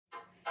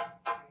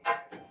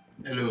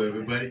Hello,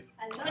 everybody.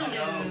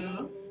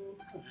 Hello.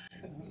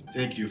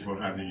 Thank you for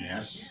having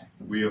us.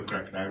 We are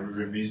Crocodile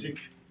River Music.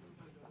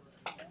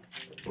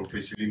 We're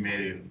basically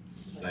made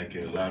like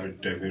a lot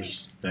of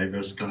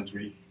diverse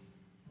country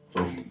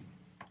from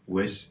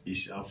West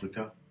East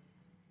Africa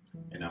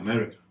and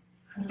America.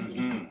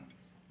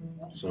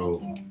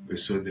 So we're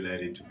so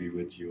delighted to be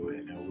with you,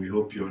 and we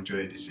hope you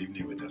enjoy this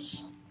evening with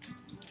us.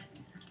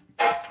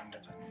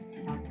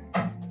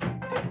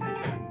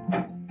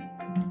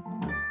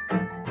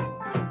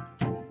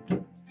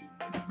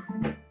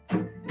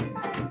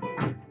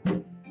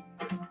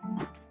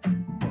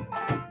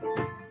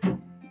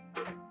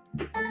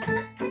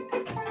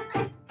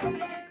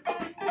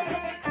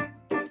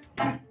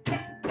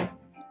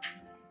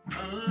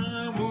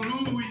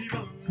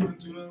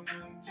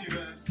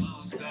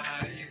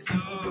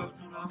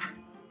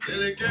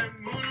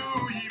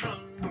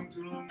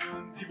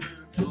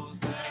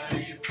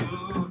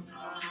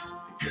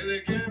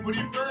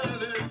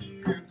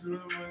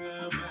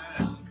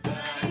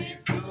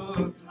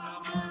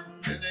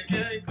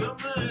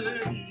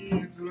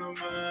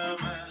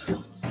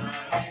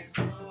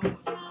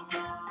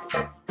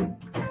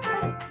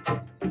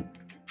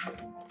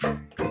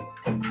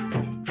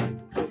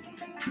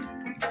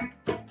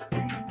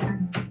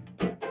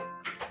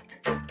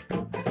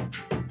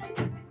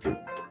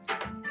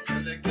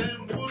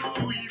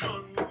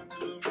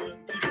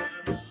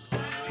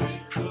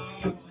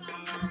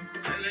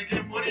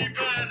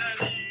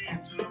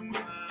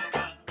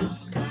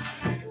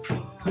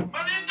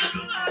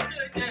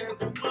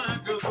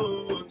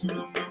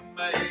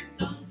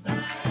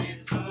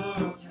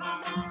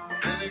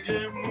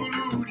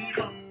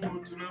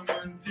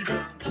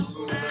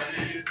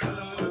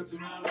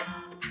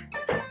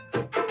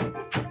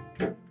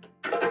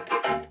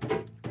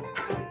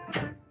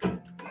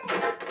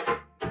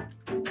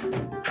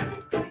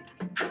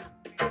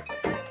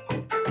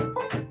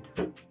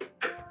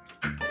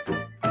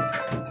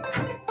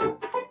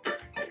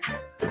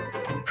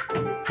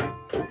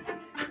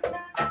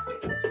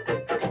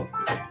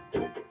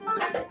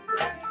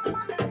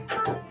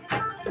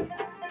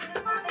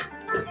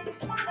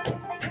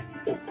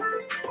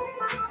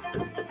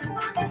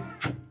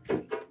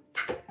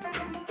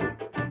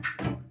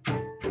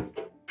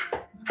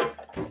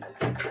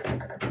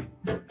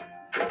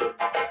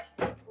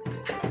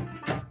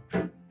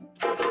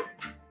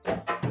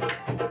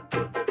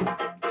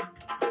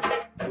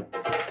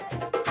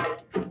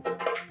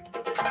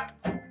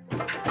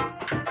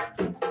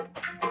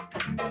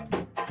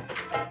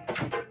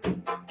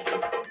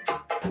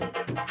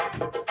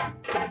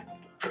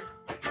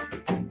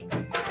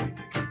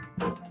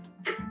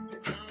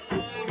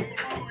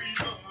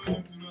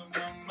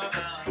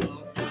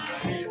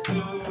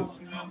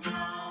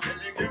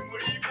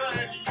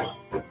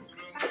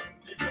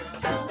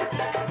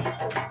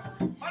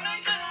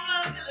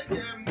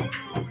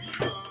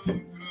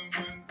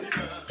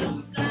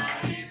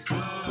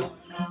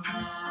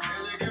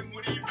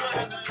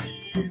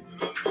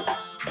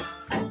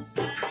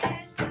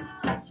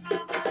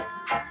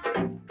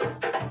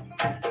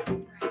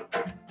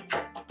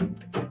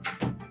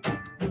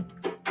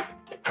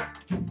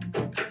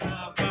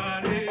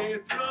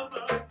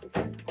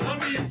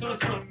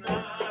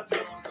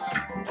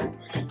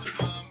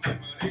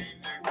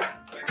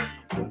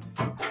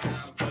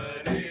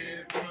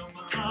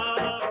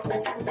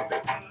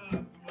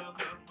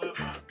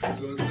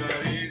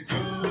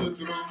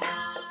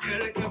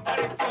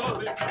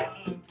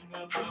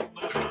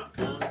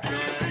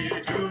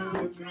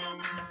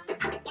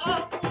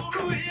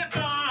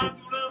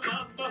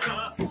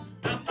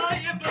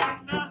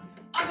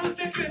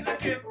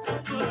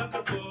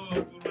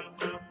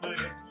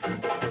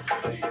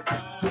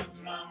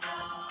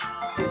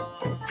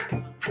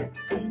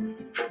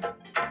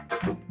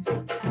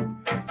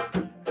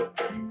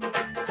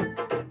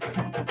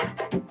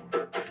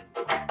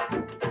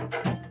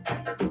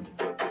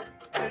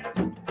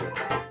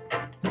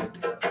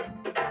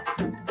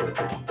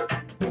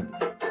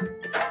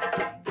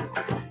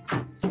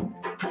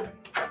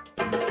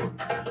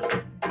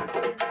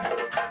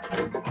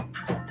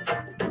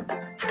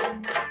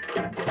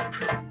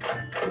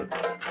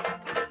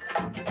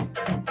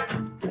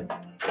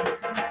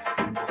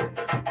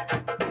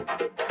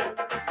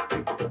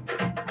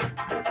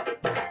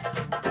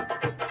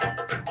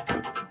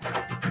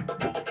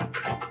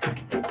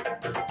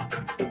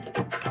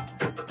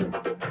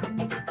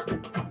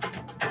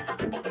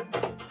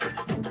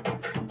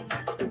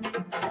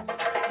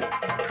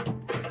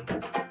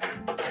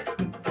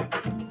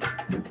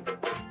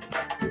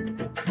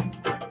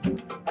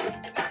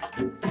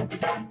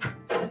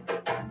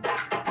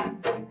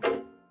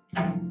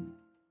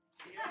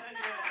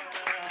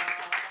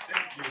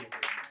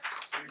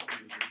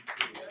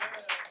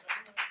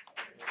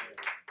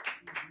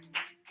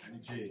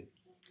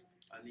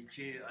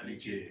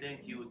 Aniche,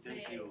 thank you,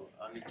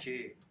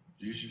 Aniche.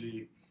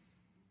 Usually,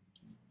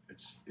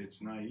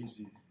 it's not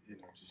easy,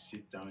 to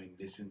sit down and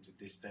listen to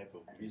this type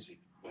of music.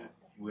 But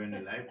we're in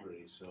a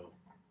library, so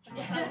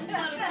we try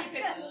to keep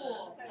it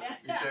cool.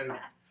 we try to,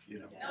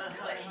 No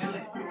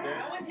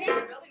one's here.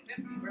 The building's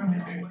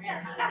empty.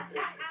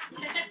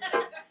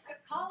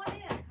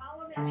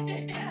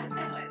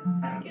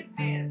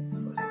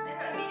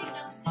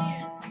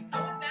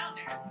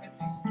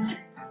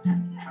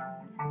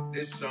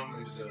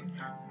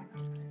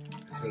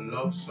 It's a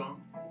love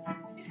song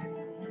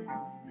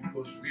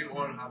because we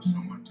all have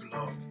someone to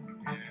love.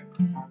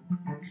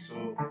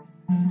 So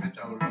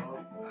without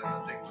love, I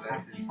don't think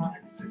life is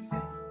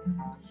existing.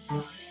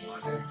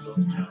 Mother,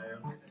 love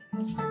child,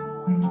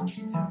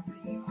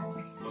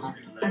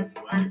 husband,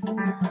 like wife,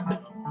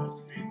 love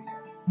husband,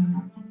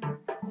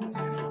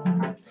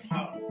 the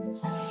heart,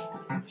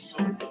 the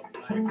soul of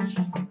life.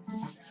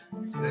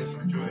 Let's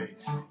enjoy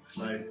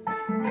life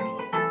and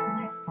love.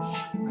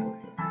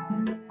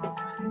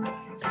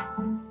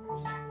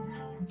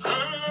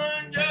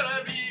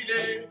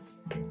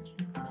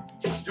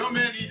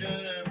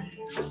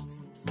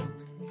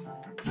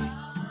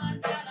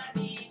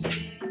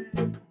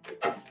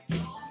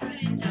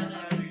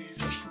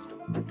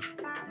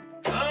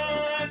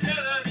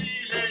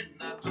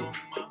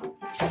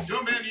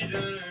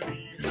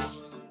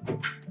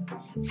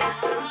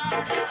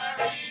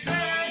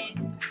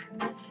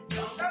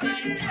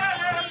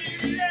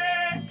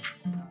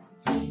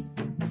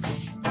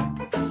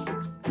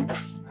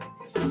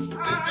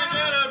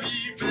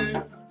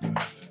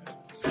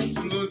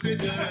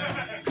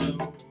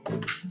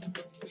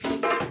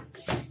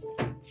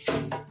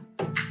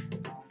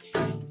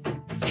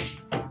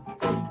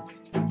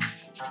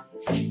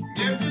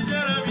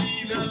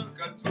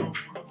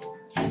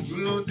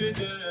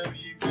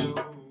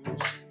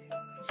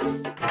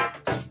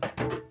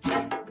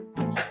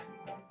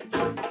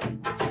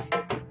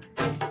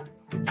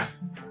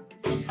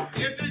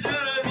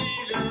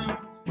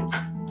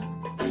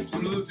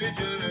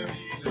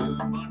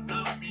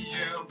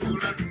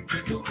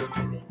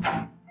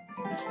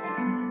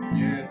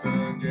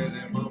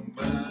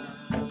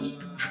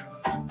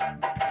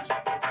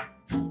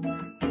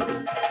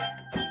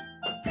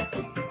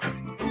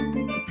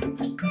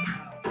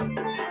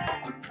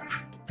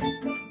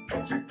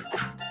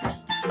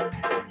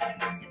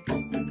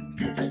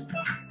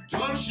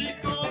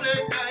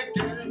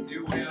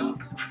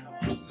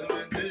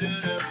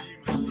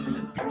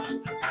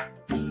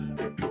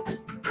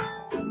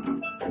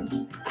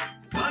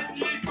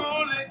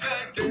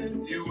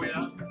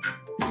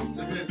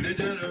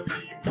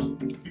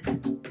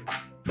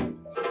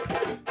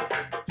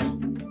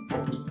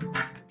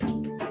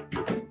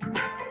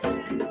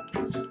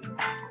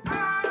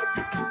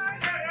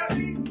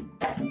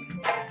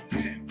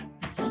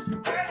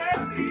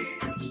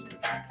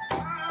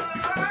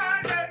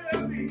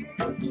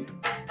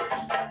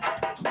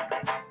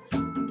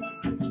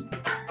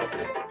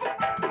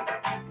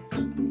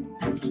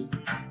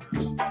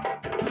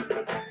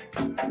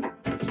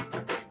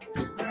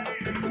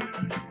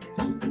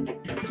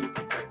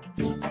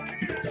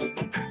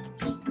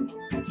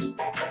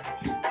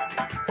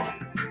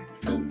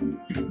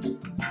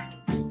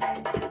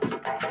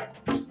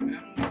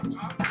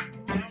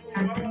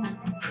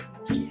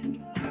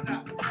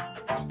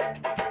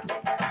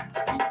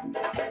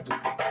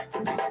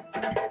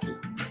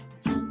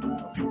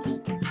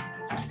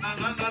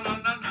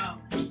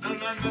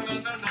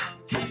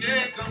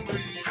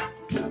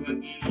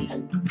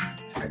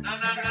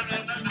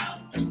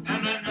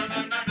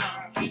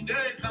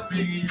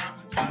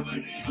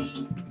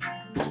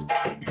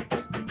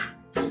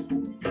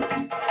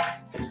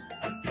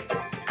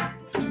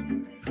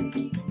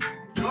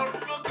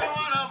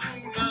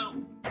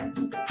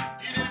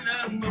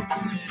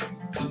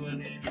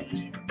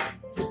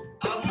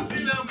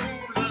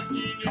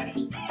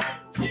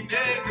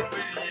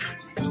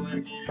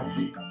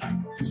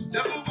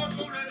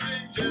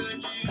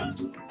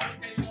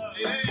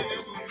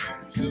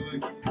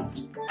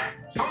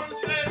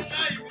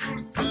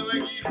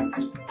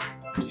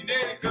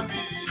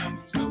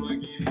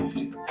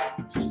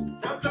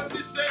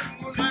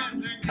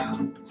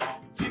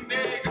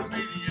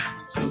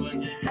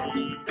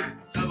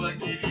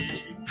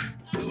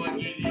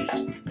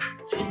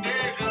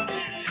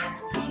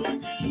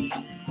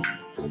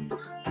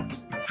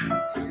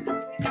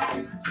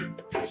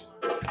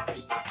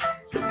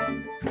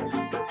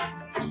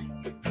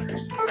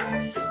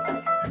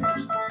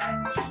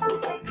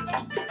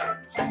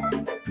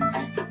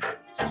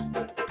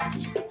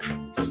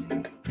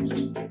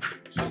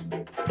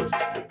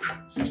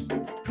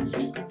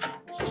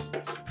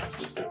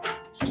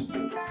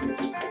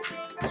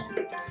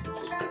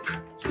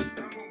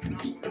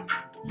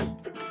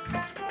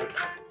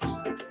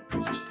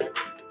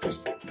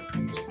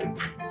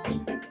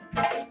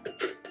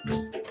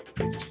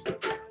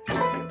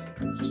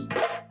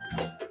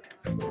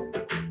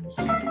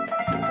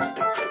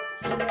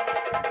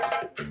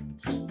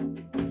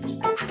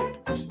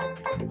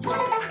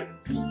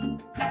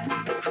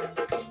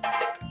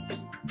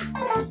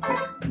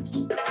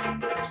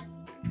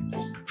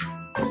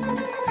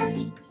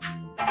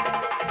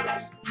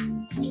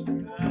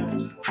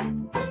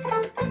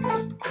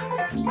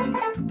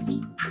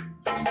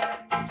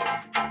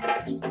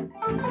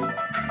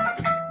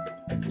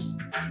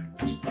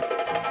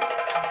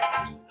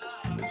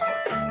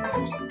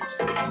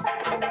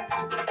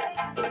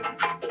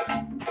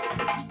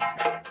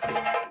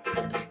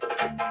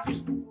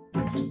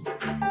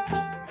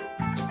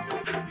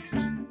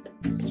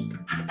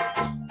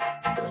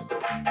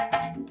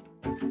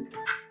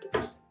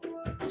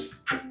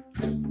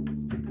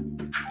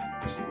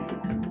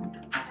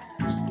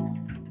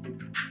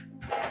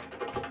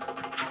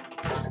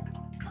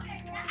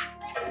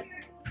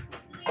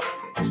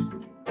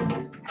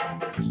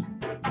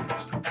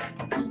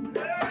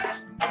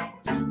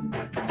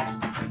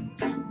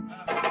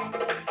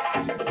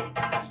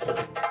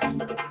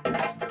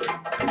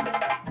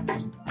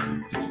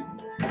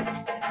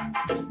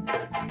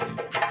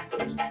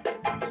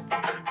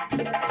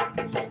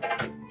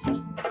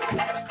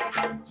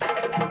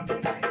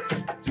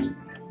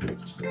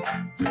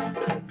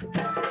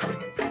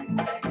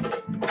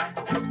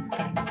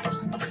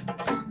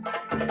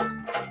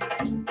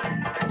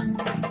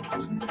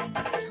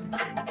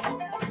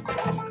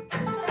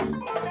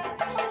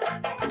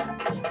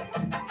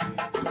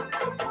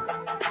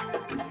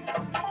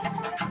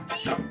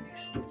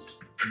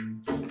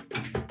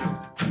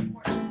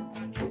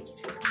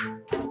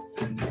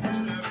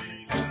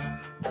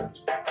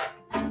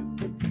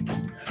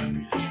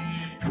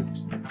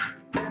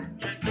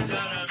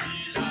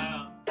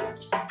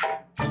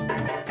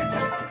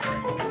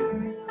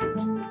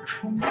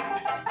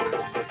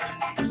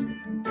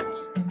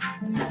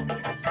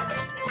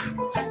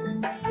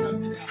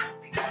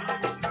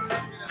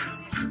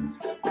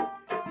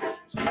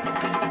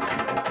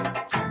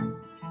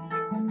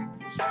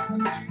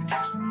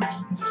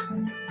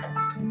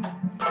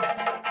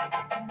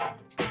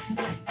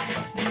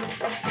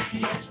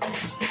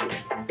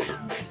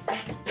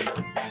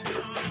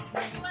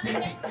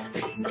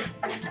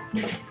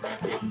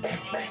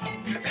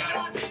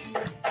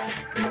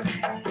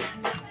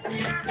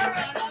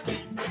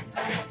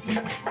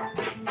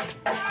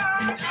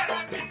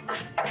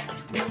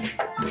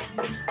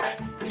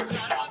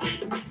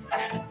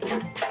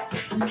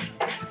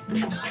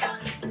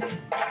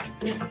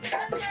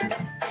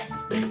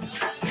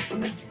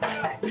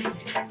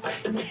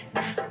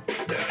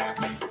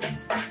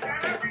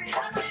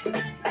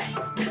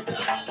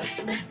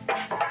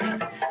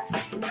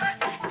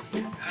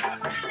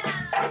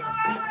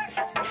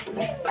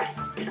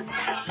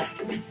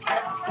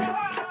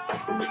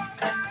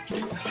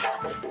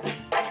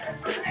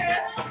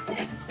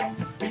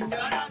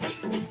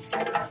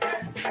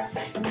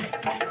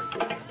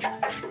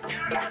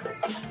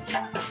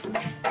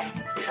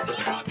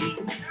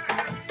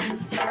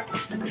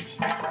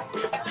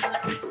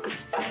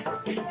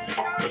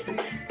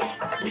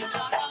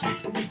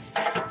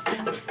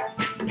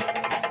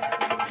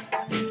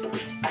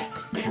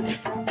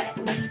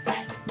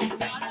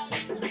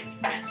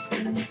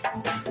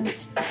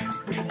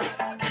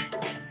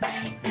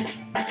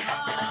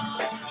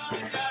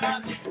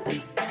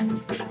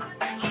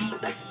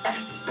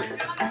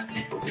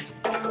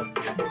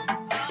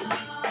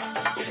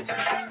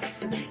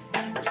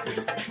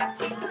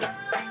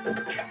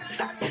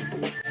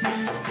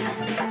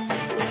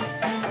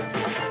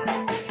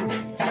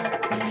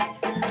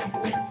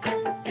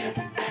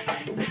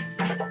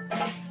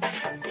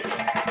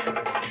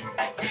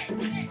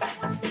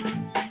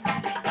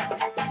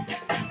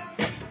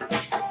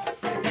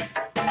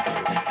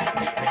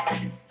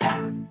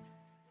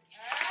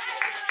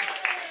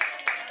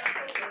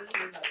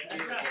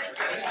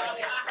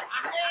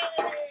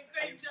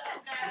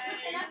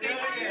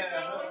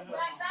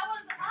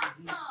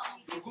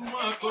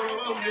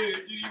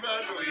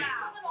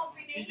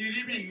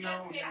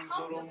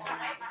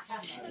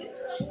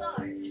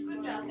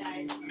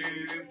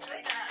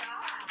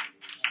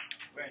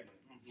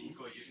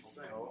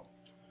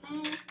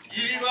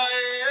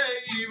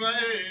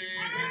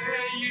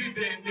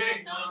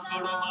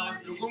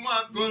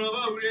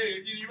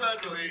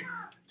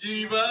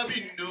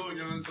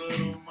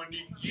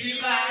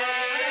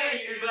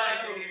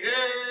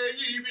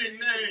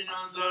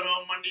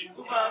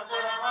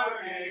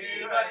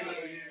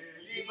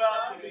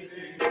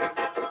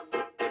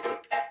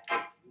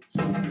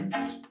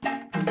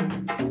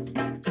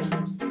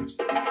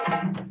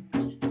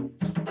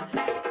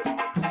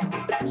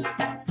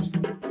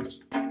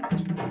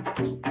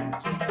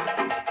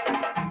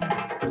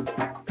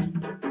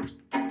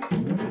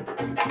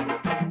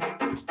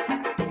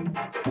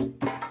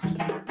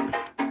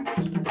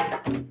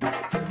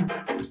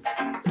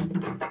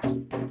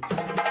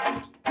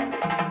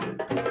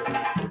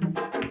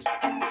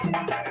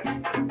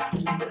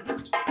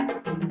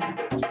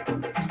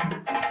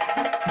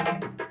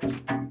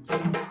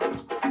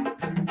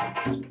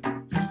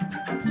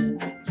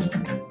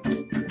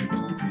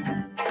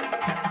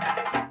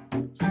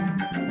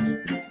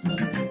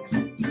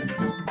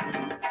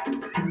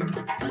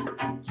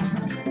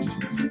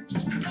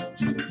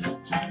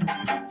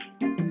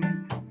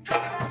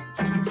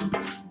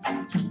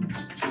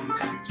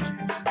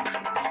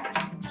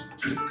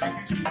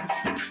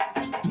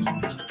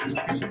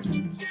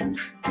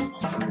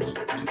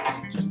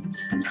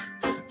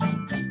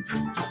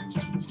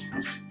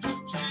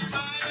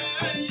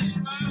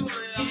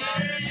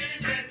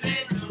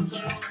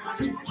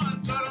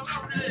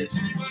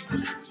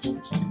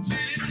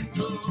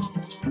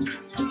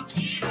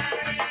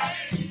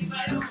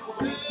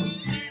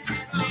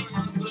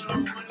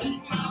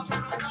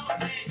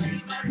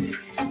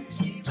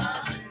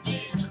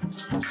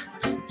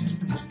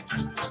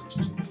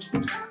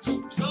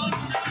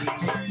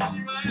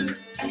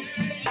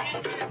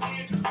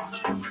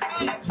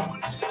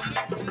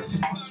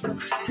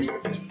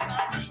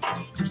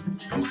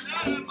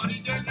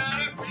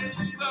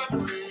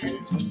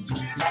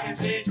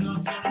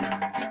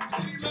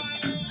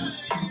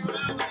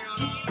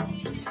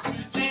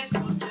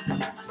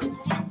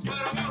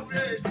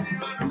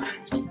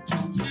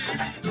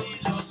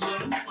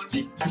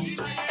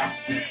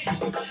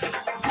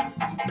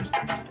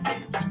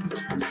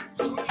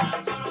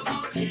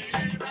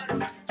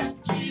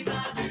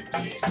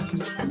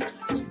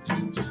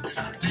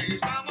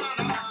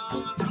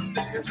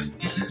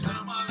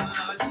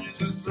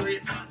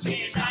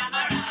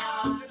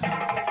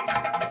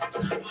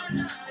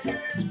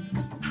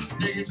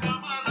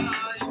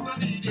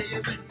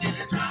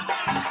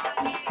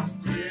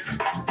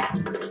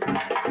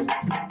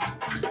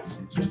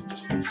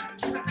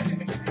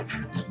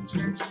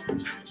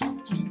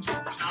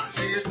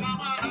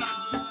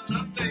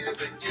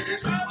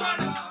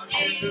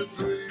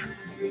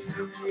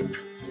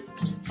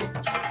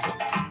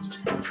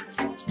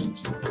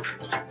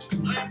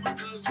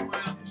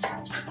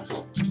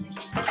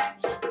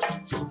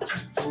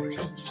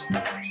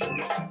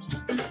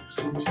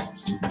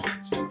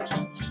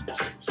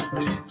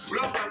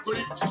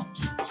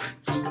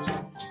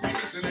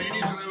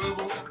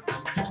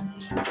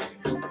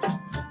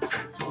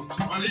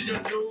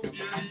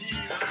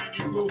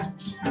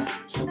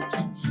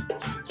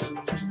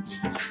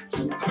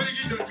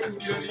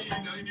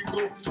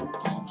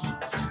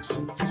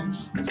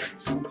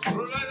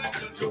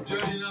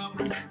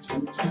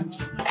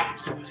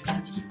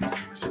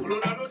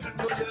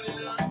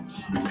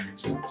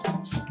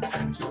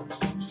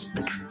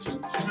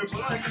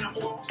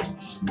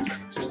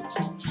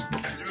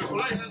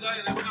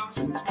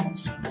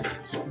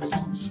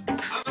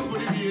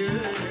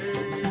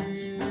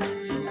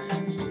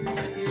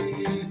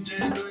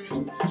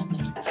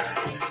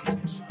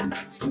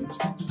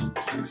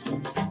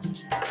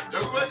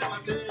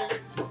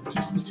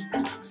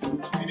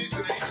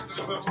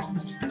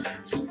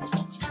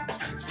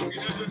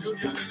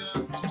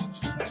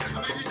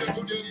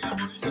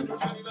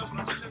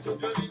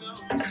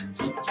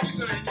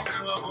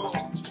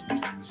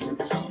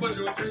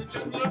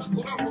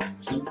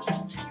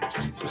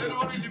 They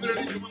don't really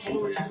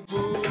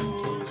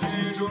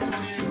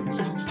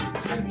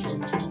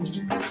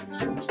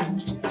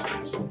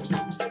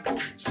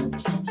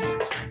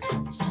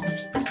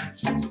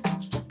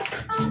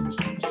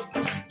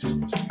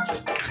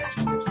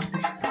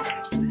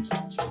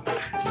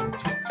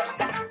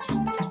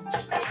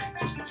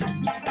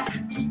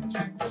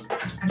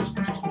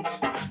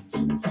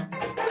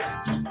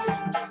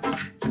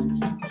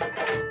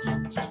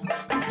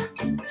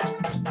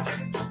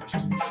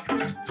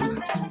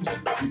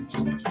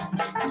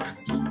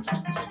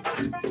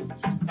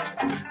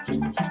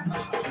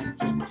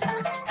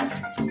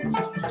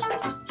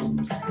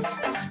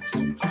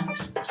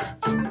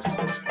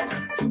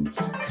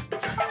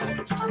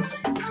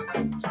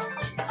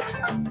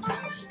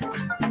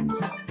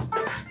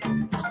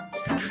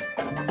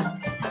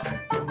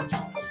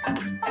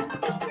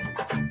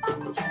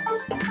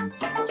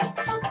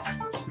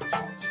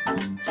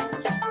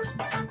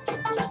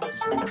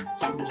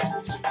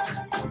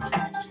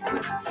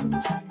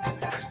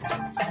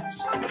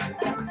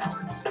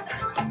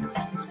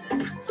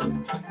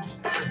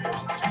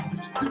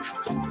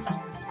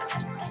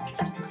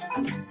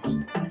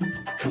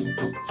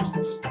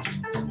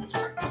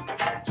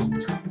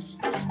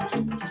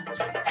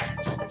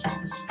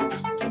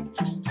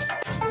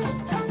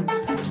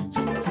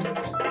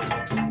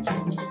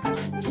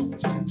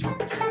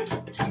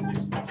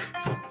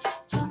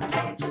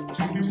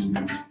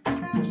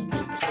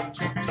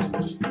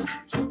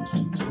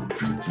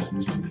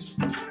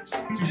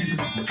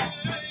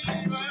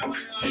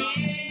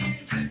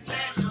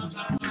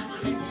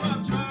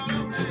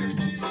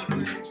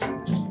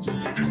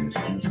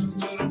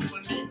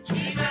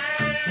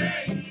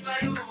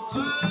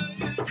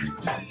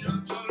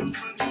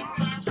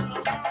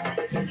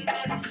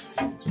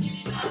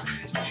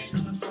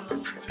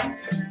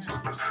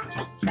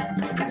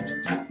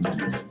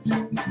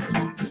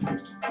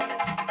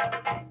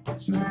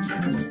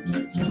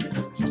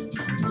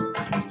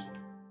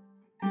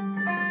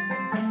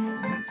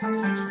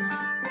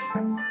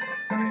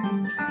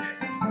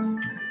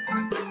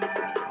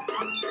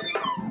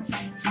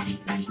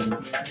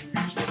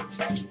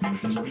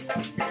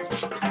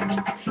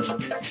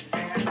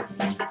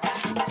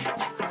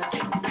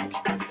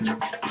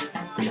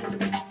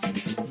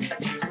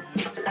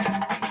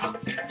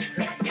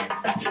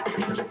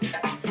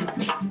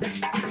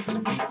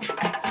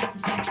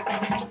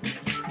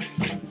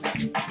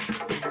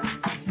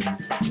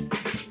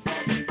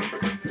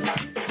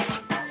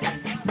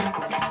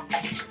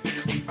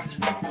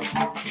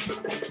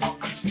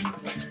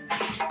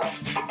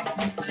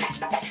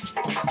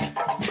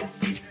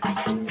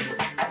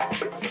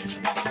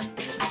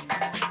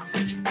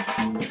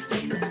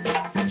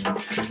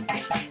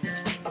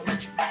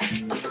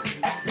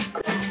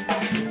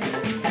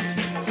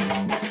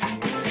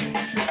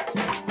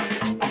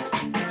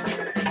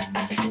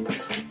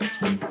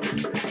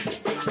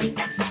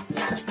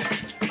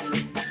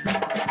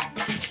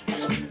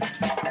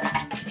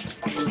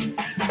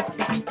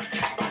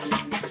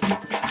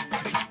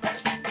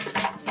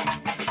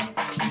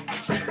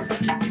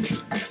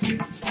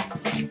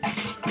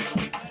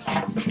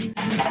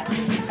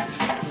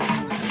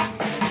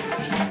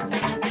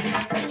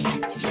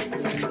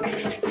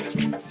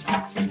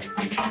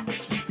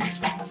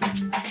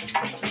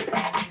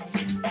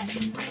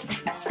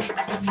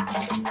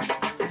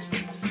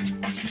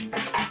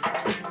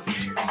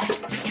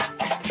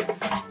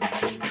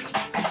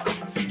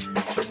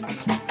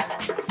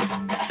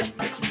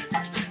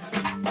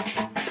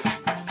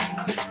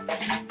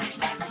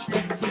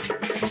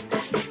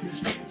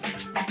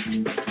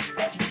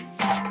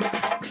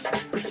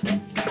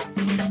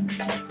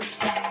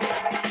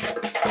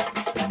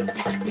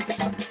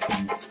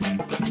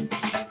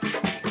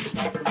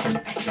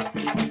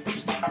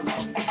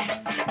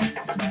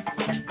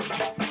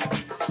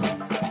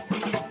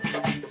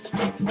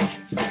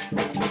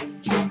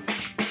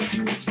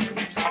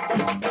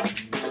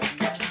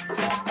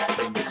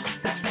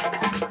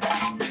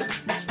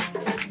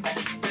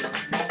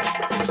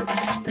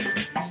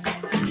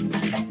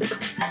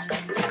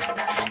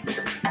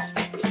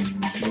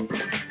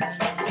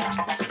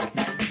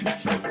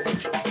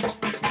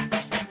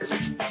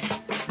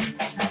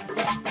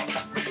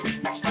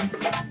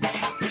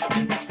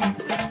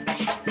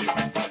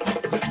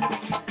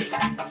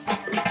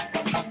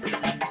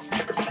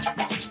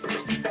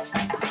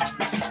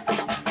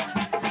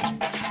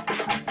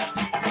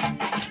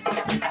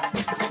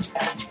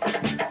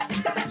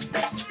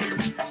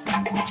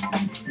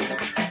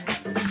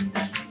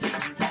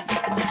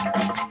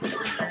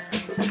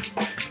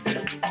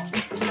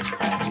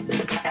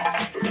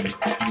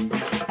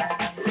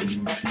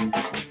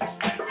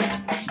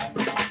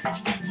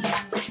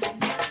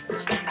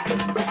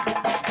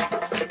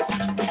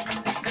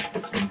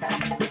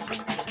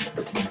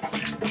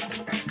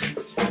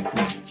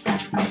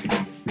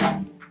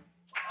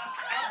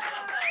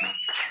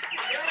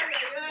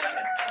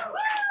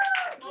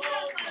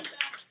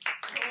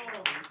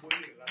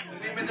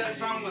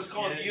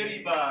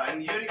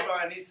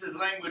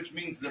Language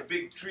means the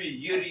big tree.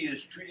 Yuri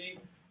is tree,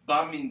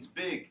 Ba means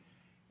big.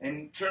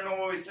 And Cherno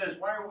always says,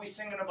 why are we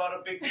singing about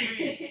a big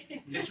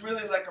tree? It's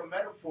really like a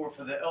metaphor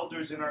for the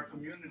elders in our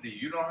community.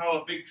 You know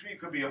how a big tree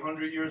could be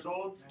 100 years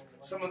old?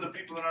 Some of the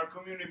people in our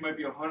community might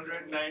be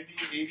 100, 90,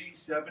 80,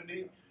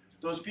 70.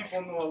 Those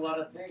people know a lot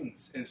of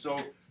things. And so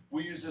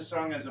we use this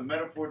song as a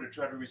metaphor to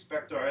try to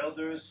respect our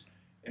elders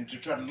and to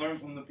try to learn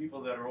from the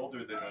people that are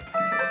older than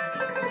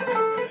us.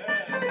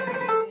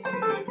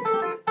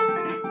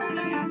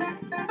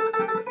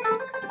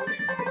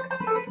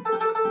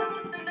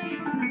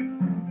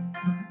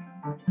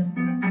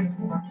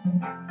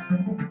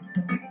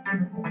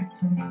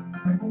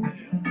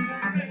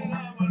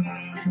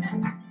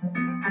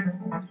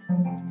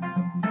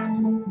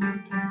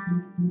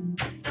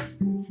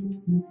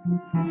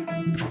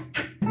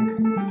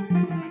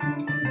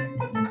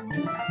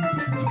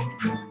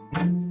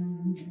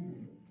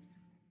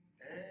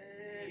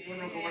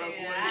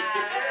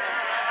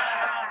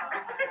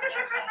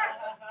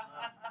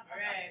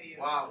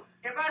 Wow.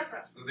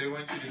 So they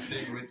want you to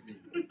sing with me.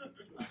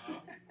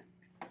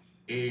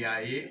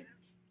 Eyaye,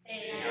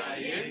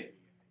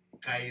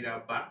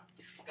 Kairaba,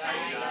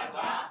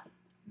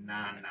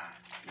 Nana.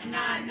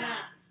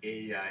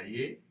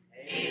 Eyaye,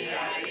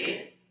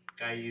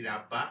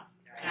 Kairaba,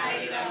 Nana.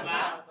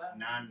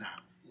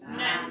 Eyaye,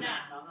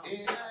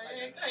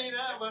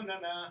 Kairaba,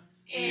 Nana.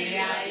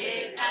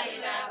 Eyaye,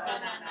 Kairaba,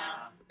 Nana.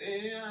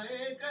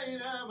 Eyaye,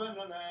 Kairaba,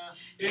 Nana.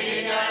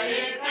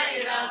 Eyaye,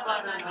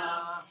 Kairaba, Nana.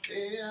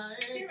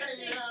 Eyaye,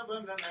 Kairaba,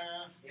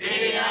 Nana.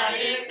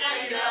 Eyaye,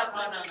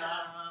 Kairaba, Nana.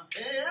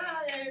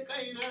 Eyaye,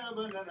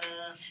 Kairaba,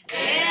 Nana.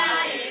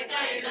 Eyaye,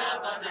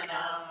 Kairaba,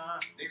 Nana.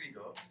 There we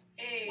go.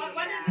 What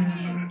does it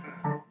mean?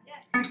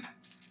 Yes.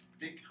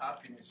 Big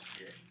happiness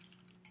here.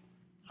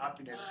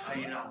 Happiness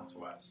has come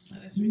to us.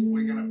 Let's receive.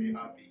 We're gonna be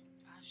happy.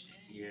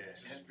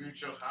 Yes.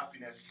 Spiritual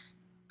happiness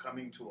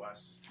coming to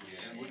us, Yes.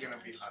 and we're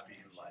gonna be happy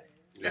in life.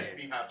 Let's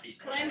be happy.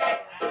 Claim it.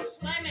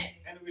 Claim it.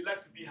 And we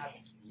like to be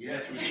happy.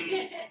 Yes, we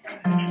do.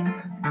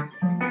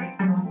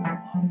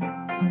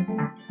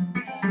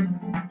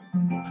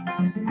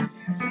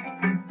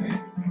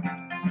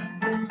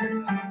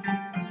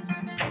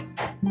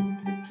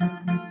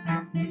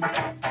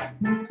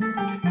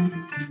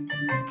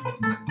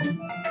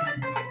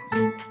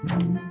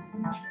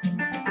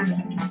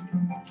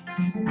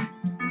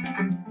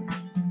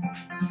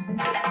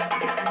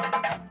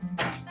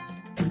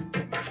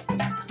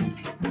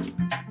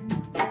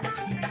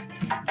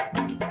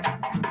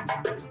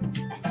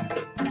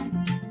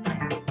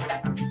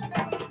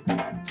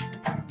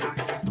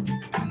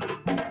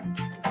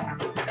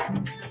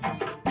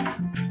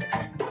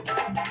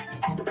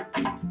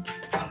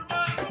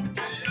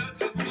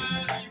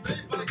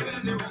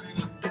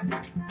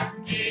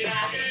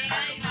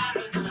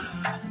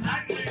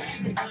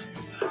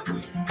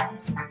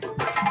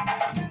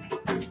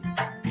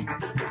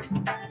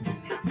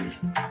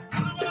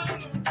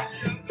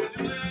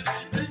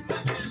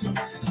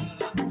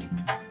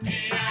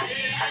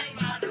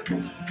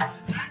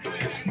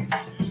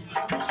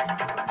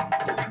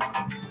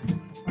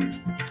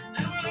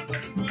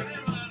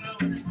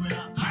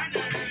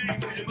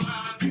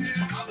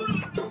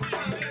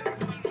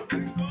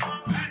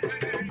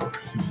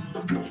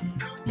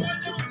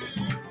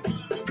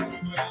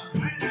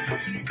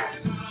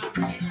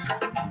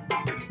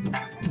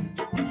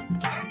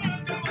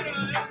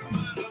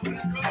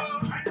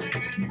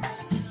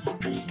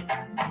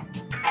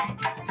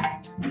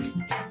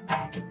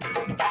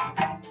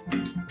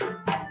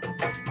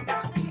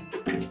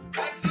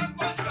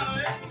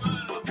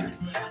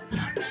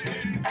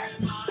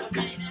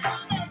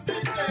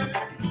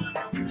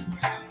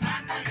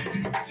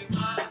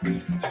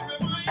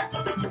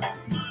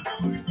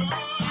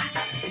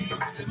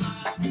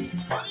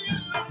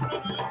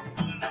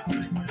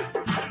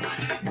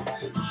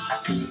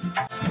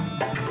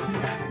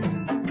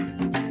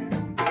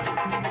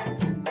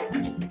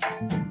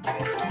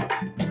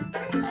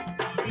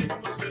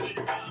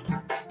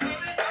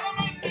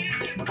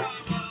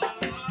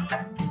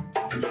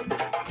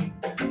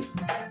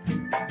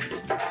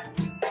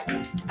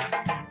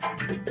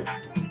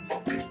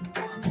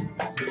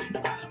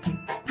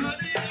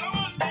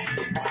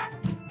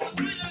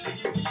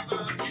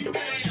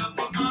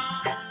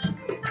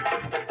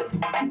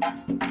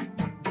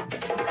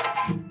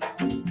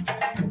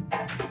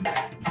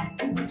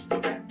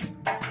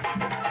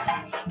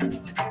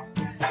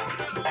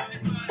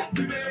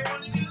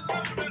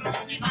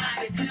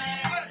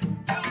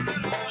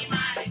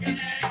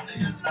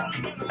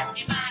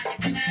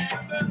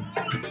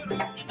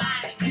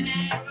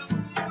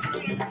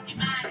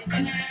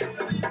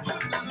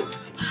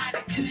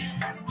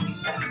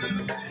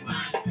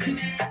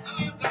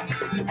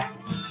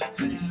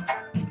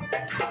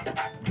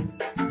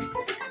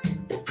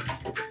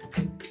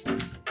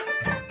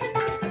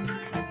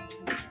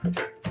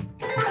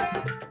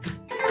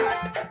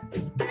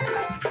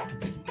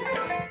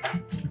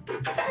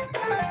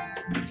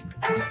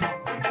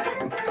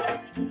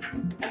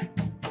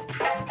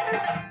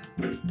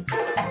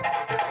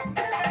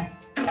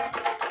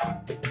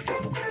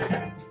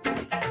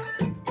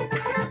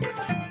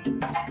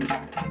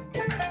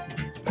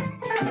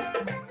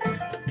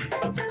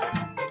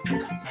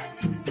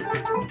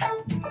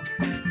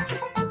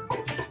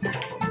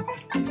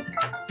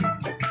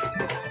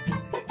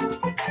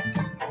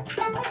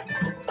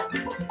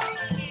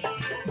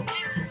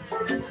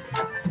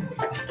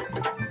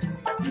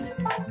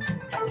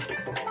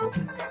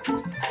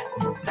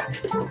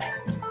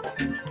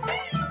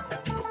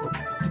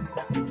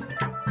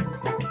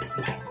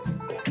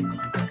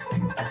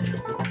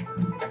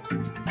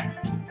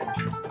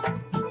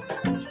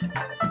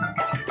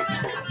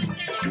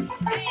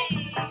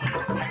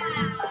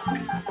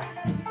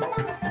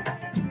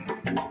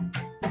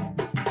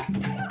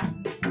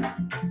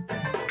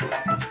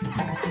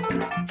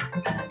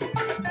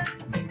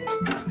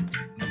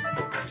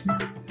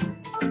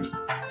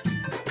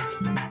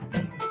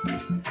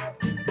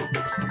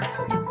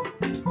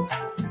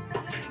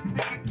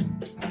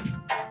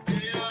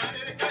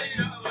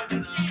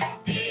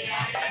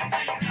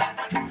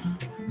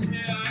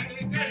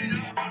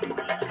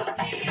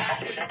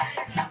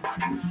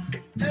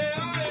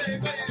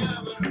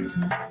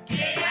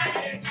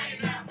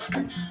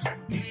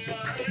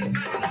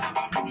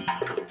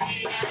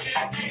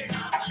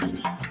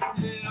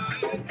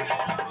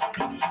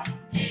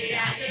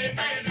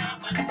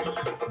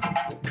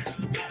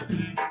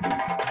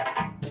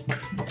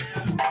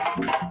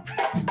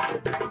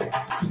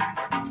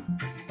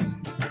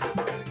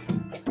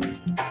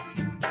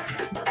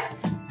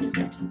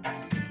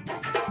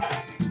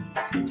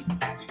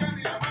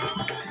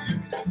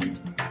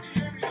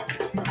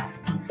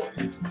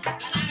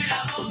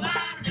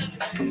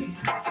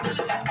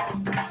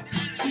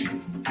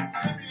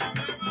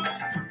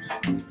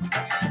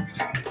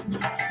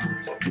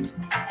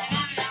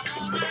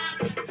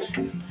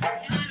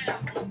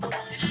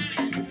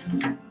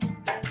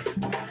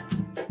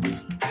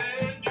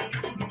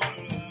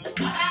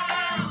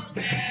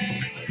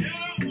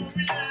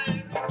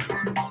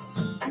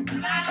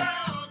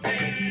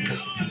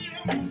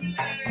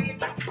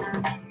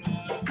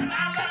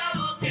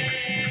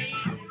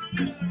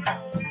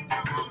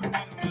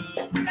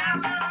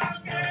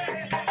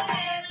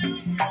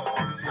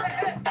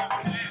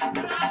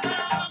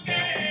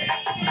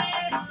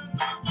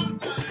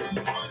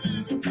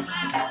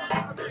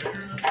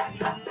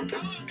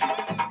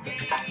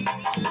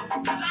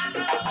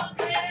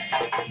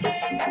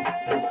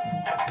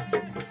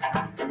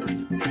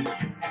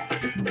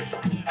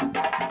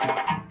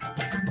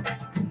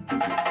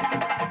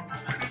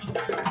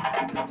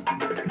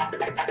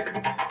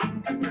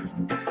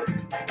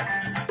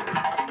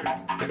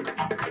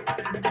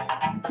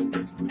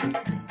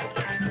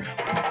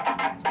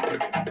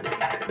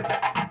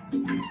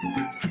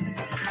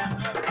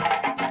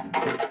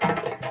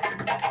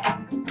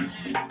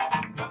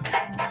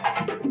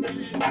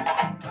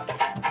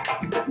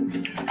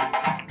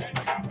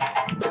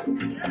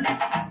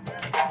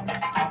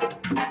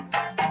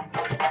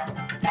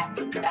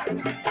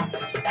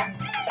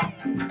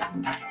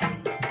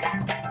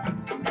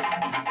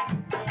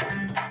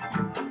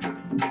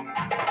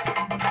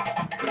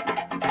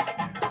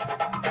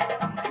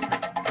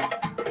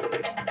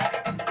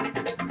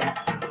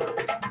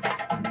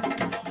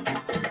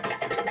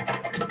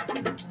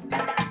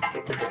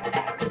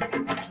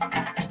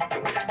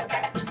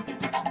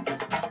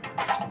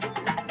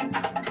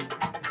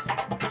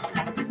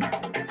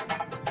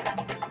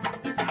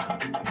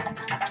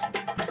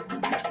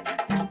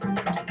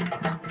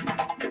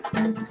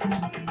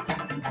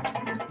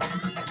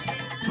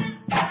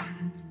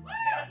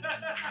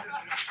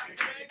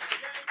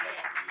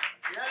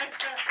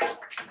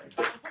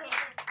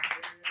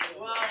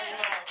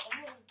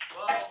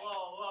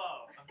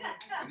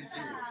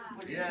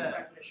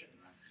 Yeah.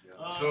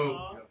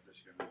 So,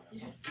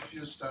 if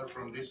you start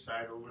from this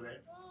side over there,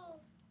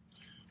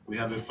 we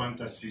have a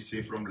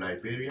fantasy from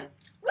Liberia.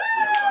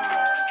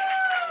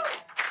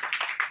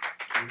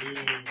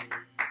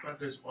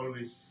 Fanta is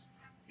always.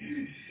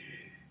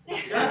 We're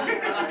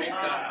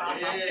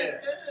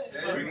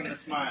gonna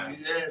smile.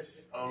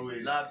 Yes,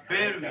 always.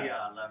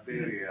 Liberia.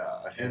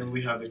 And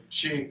we have a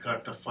Che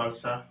Carta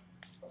Falsa,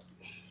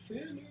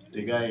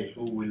 the guy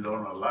who we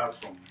learn a lot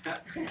from.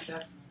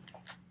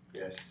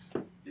 Yes.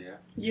 Yeah.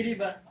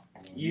 Yiriba.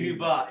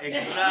 Yiriba,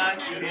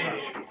 exactly.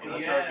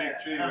 That's our big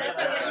tree right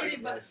there.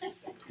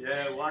 Yes.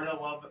 Yeah, one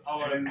of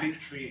our big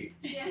tree.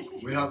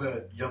 We have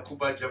a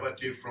Yakuba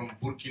Jabate from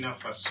Burkina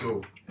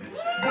Faso.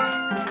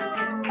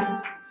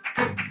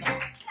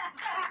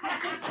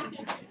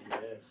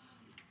 Yes.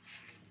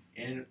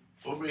 And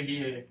over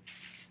here,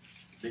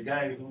 the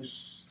guy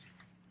who's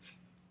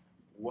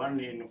one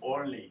and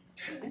only,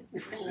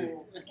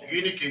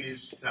 unique in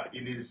his style,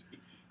 you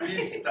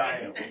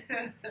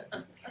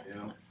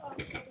know,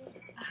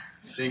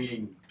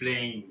 singing,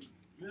 playing,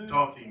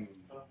 talking,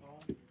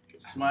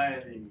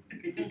 smiling,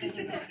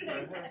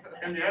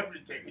 and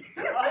everything.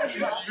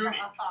 He's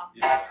unique.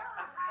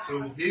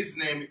 So his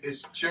name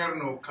is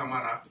Cherno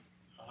Kamara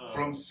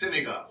from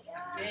Senegal.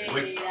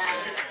 West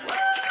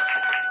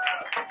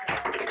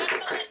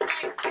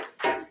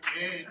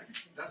And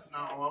that's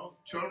not all.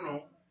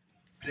 Cherno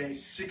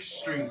plays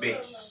 6-string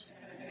bass.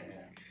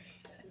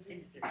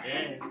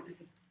 And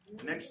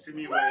next to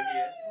me right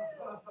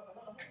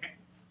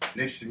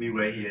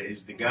here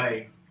is the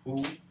guy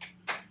who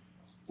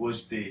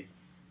was the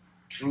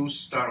true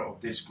star of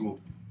this group.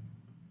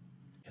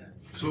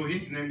 So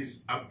his name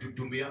is Abdou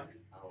Doumbia.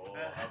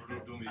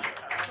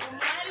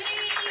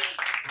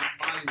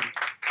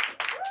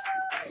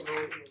 So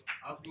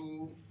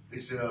Abdou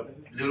is a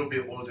little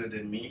bit older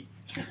than me.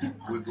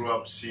 We grew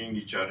up seeing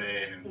each other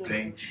and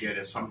playing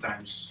together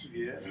sometimes.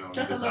 You know,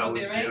 Just a because I little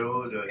was bit, right?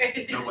 little,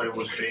 nobody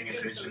was paying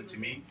attention to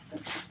me.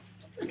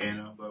 You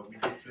know, but we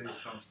did play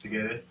songs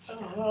together.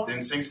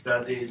 Then since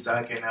that day,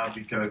 Zach and I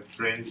became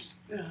friends.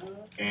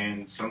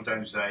 And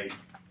sometimes I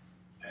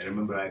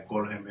remember I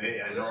called him,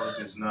 hey, I know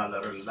there's not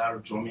a lot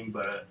of drumming,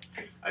 but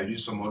I do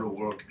some other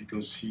work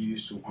because he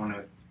used to own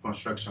a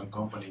construction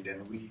company.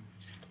 Then we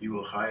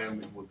will hire him,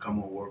 we will come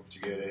and work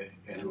together.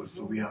 And if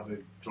we have a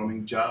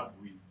drumming job,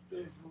 we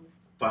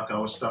pack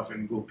our stuff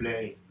and go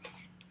play.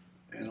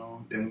 You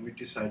know, then we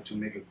decided to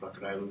make a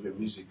Crocodile River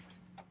music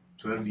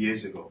 12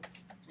 years ago.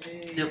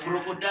 The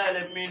Crocodile,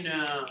 I mean,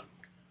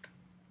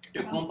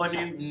 the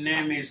company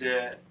name is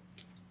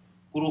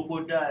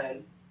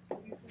Crocodile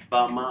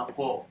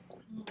Bamako.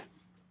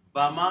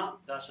 Bama,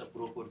 that's a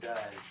crocodile.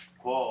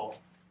 Ko,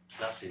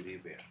 that's a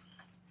river.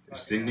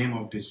 It's the name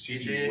of the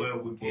city where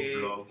we both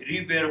love.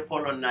 River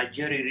called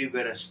Nigeria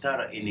River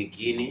start in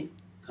Guinea,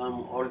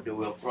 come all the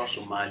way across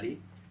Mali,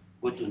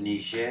 go to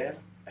Niger,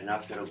 and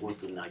after go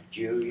to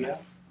Nigeria,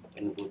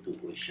 and go to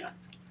Ocean.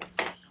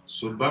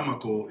 So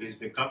Bamako is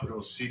the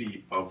capital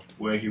city of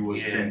where he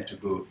was sent to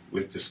go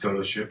with the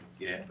scholarship.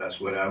 Yeah.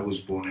 That's where I was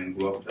born and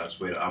grew up. That's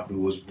where Abdul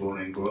was born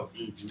and grew up.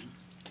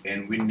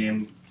 And we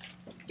named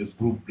the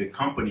group, the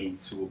company,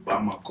 to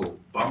Bamako.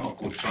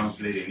 Bamako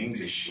translated in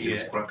English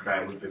is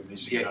Crocodile River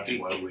Music. Yeah, That's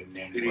why we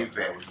named it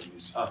Crocodile River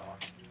Music.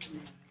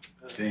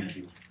 Thank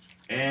you.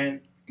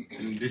 And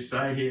on this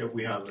side here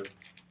we have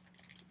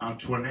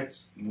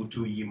Antoinette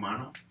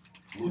Mutuyimana.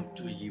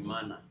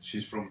 Mutuyimana.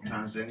 She's from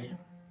Tanzania.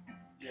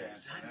 Yeah.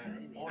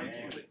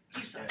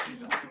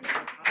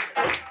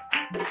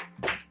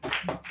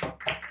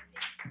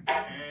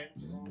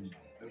 And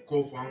the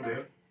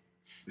co-founder,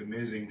 the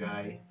amazing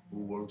guy who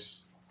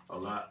works a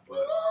lot,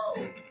 but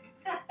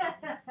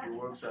he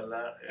works a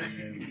lot, and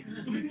then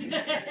You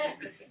got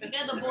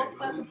the boss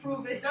spot to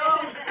prove it.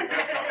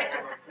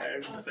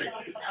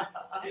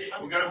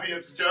 we gotta be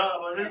at the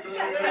job.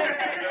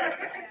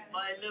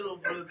 My little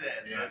brother.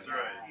 That's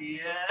right.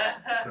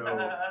 Yeah. So, you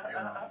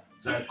know,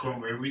 Zach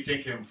Conway, we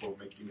thank him for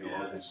making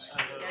all this.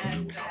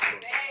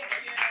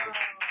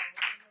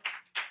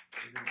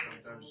 Even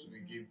sometimes we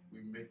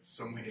make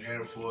some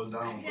hair fall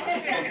down.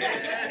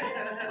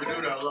 But we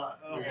do that a lot.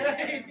 You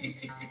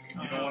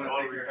don't want to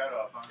take your head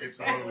off, huh? It's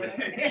always.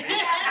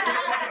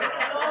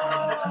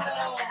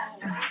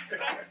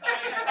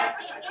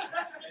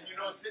 And you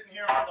know, sitting here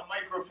here on the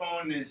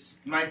microphone is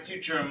my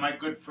teacher and my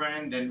good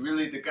friend, and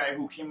really the guy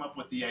who came up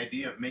with the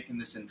idea of making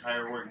this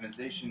entire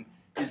organization.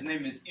 His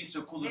name is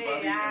Issa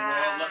Coulibaly, and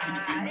we're all lucky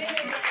to be here.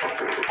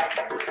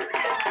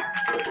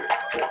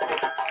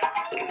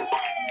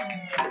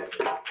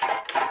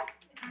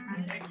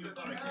 Thank you,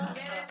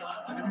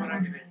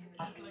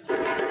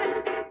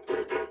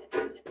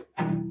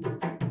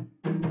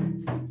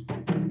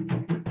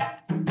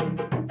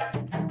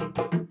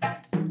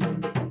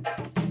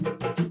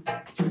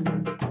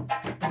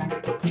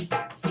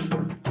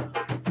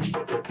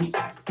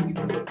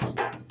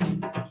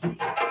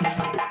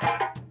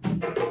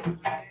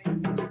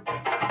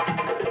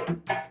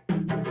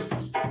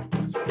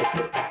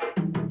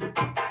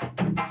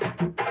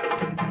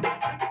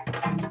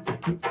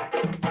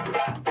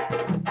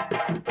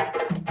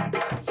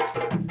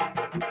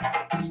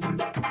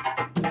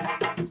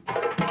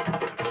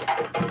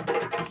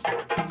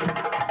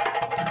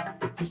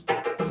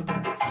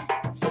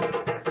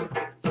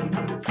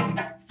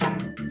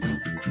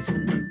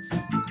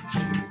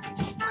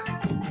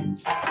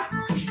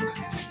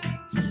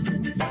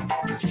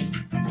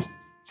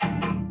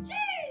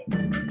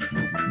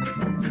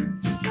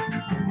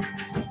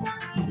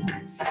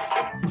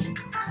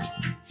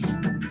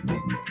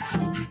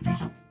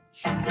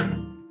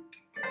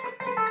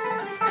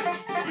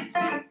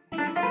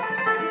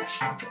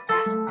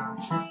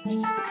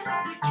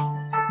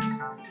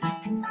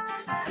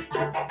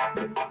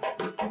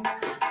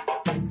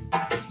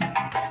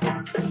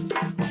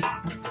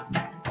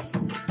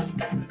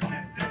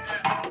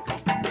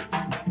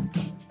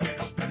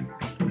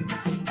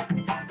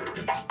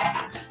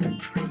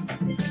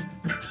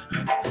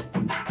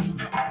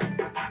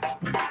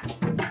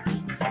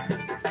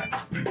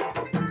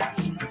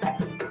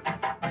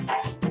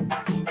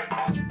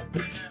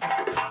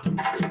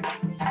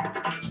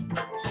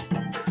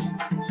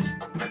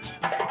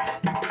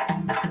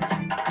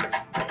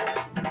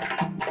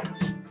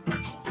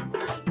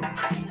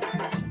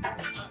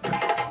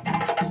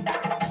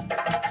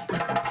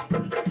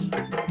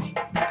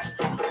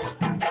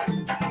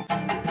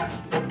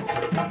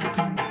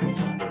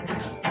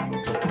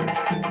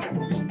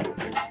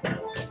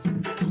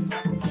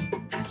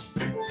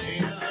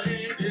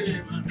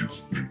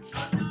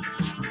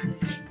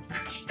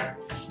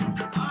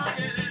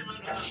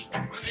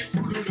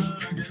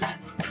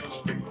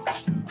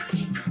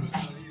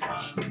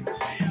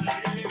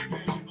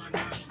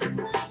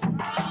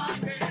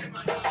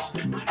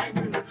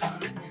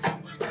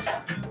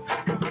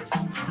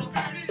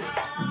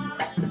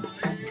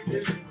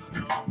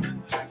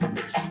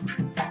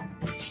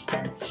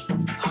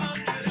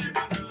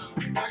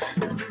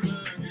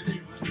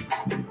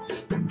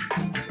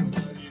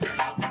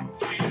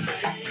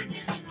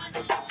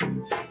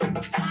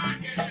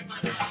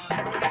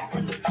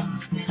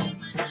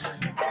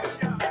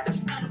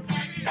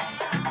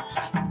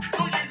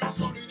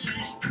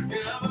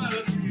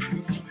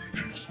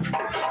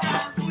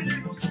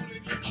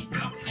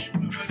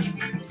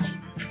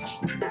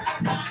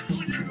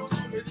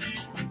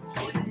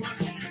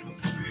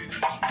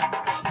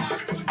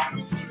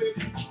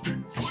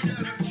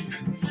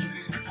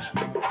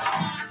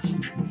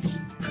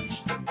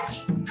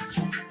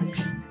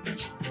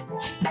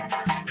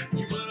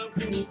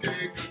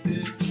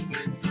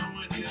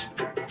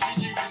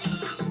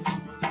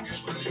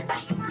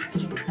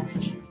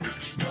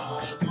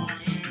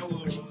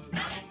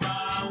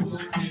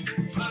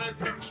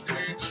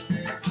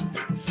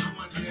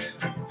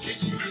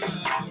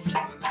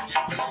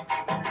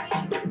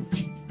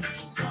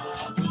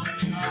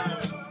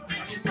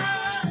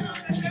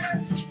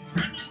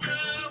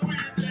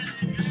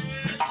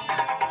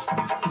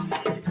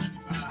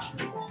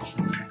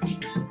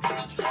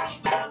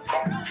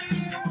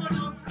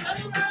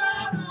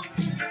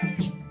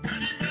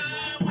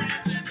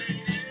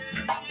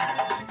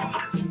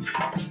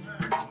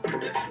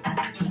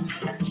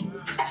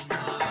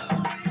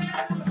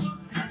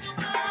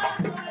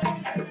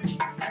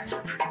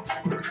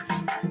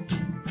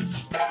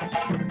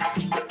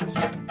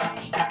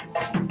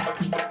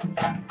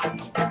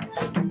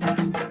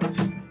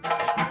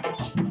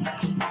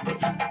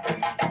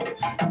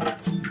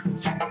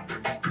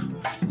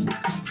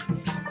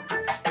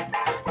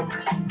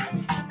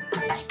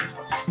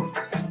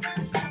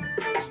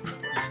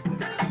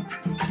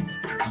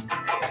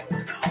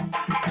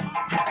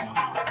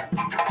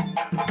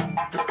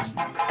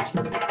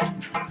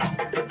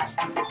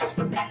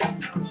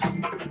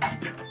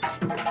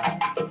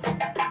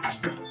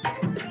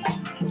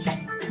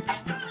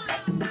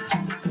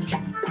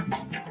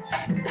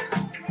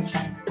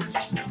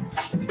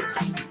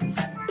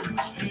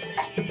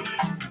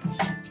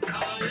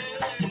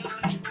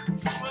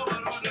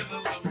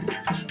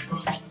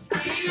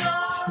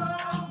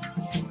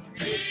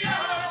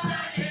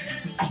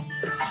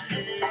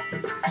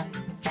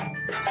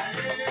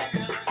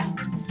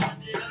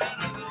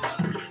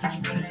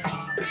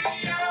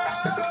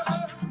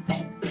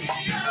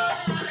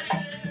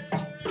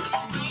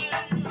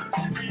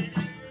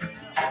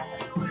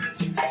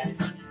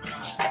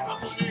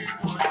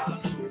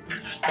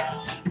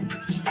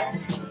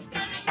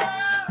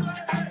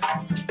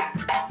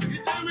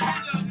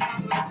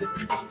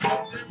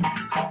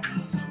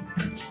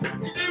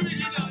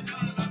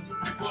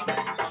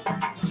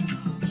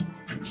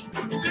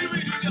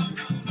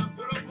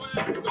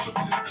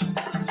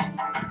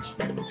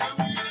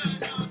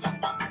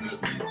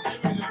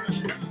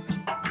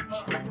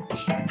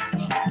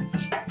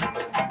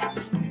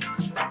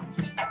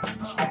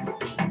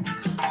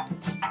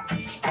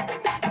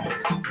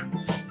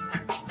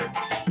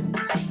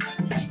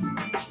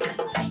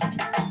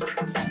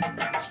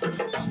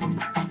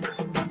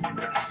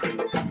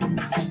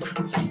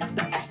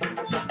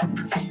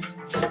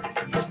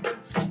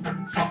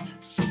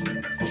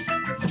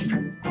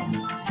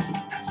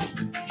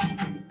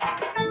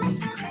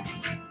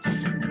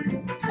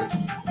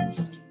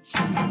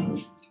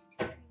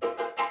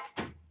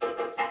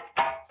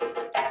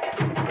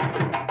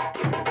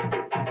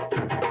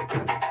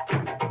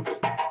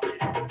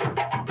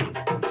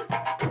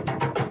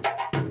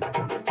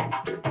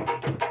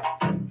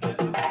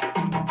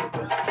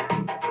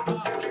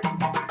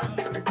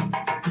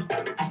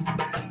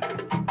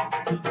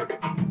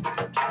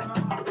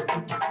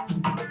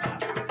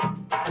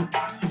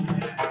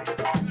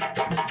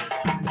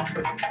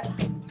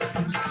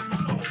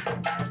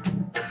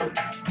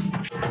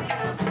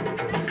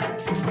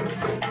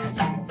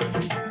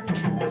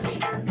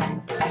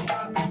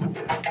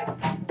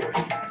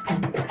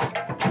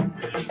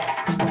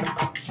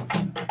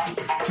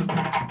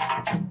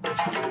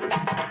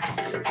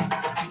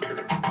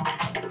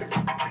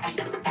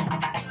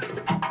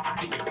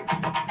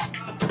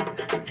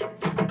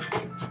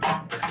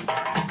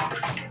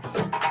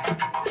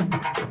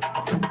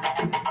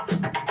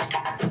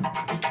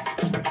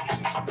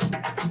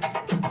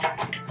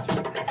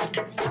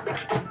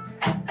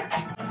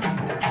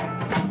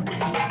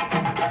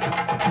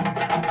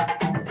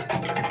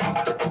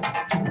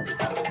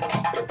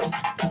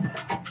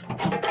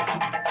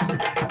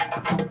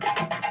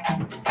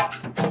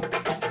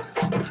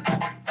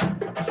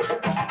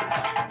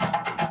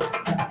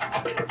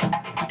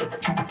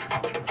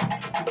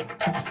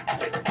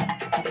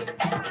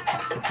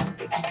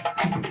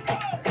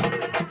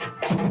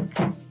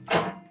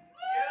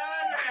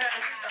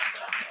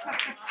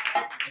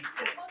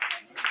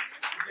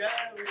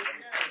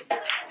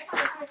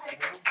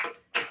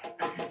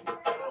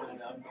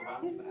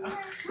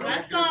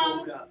 Last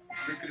song.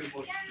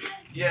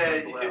 Yeah,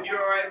 if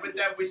you're alright with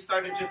that, we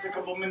started just a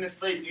couple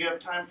minutes late. Do you have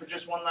time for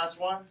just one last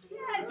one?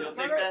 Yes. You'll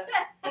take that?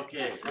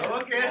 Okay.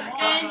 Okay.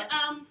 And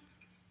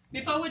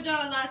before we do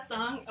our last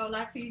song, I would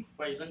like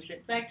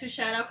to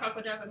shout out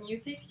Crocodile River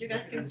Music. You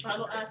guys can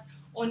follow us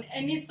on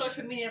any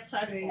social media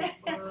platform.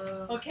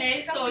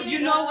 Okay, so you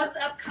know what's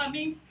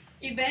upcoming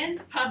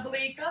events,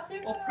 public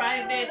or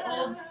private,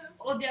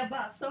 all the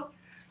above. So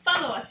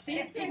follow us,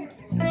 please.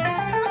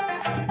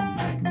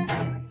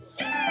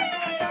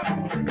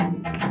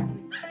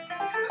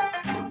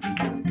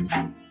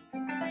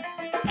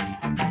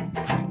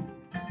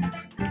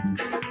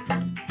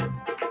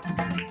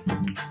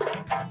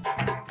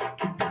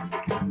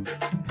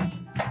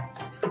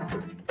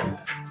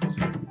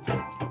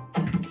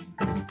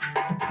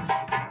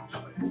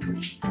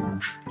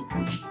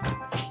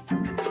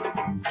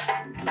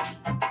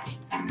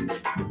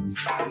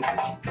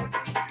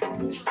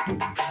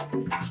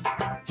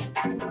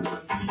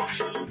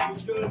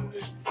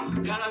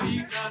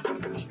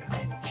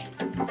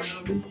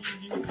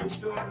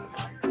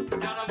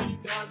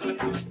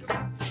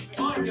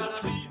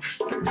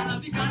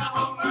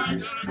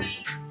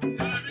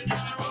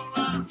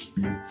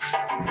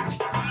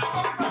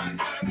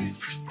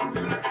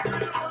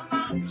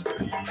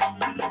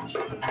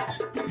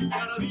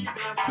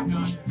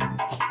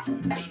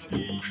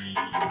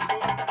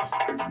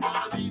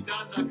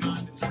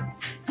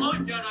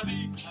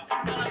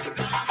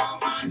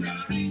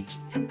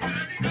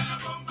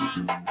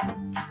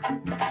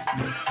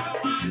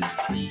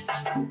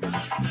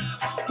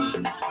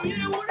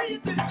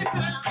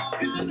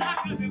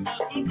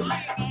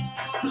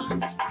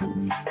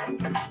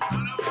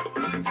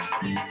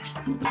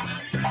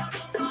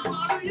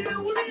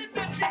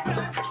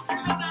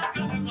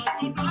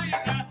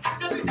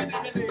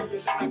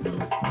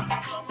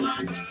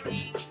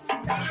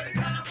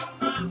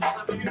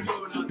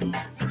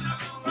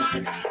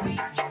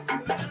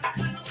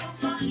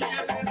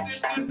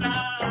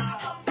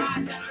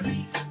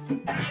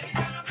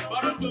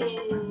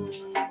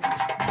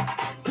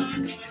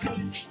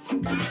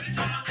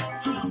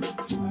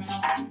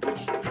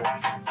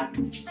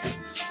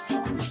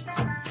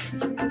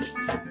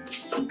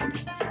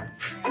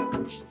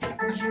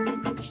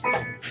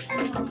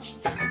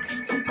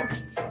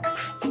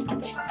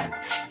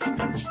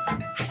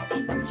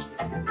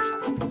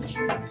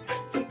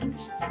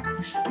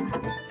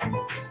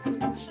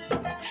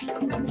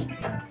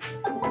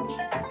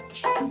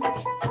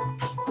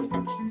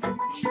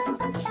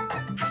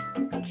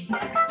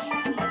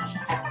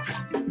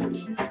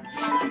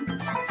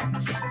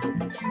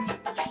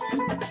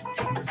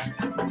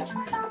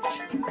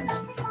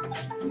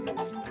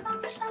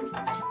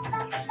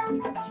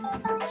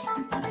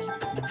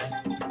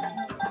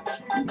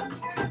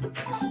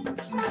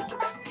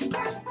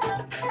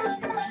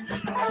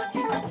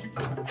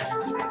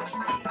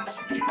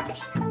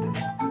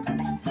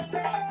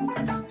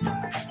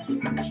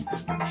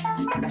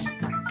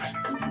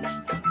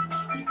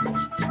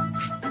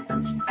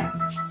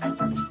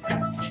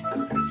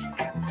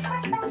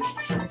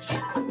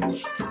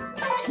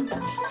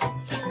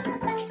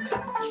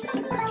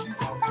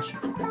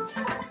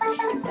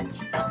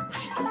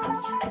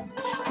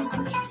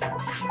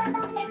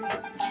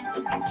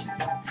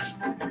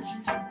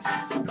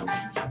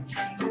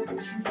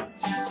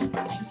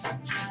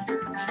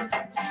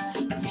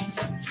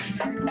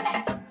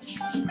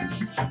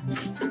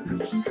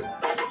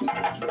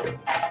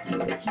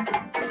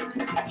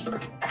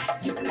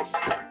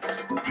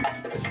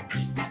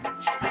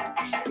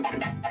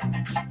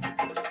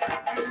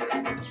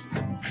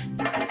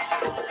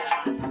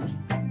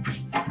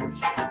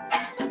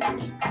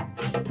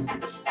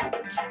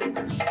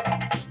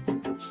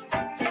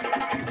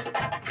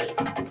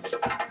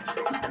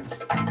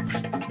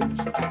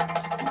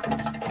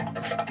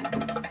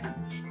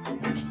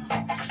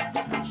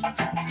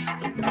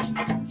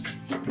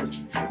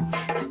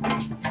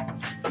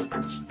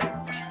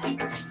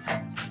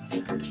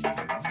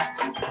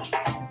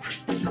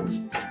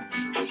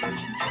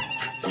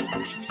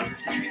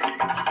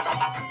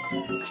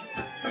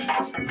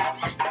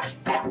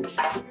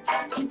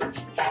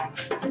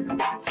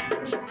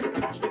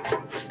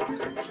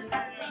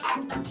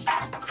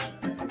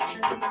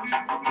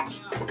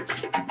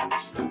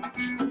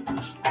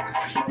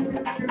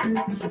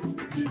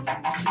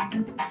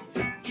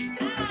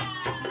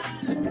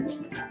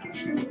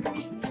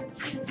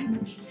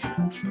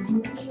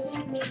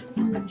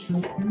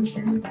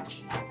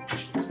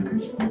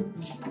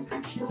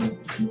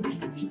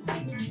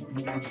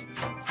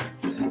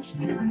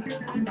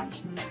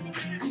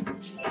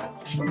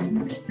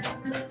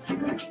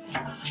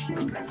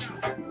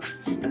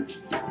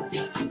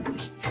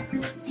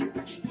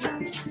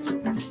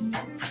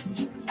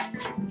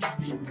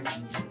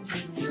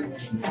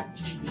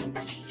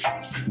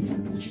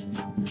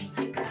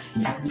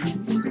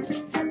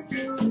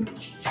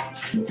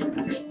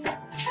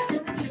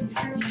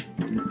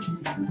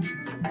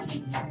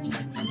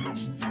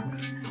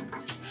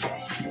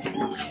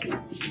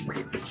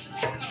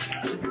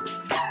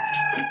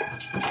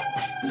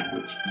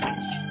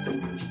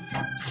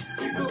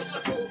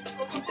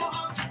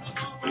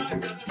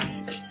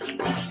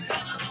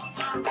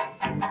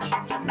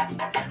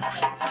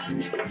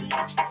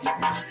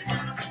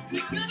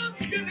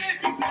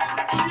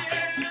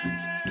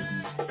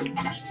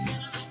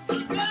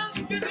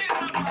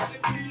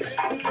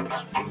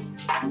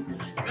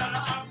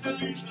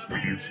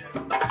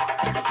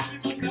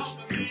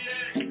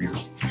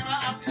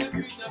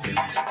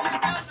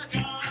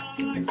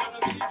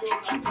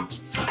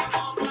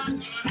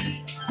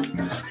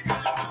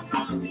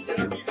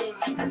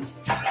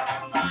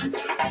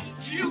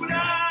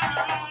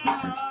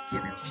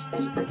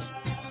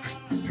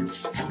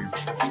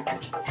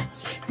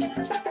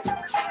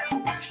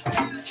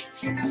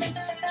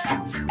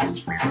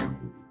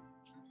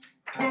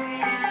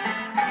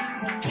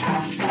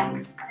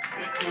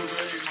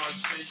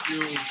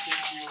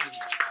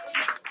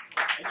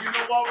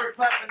 While we're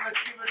clapping,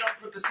 let's give it up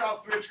for the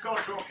Southbridge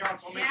Cultural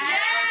Council.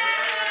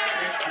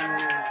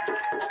 Yeah.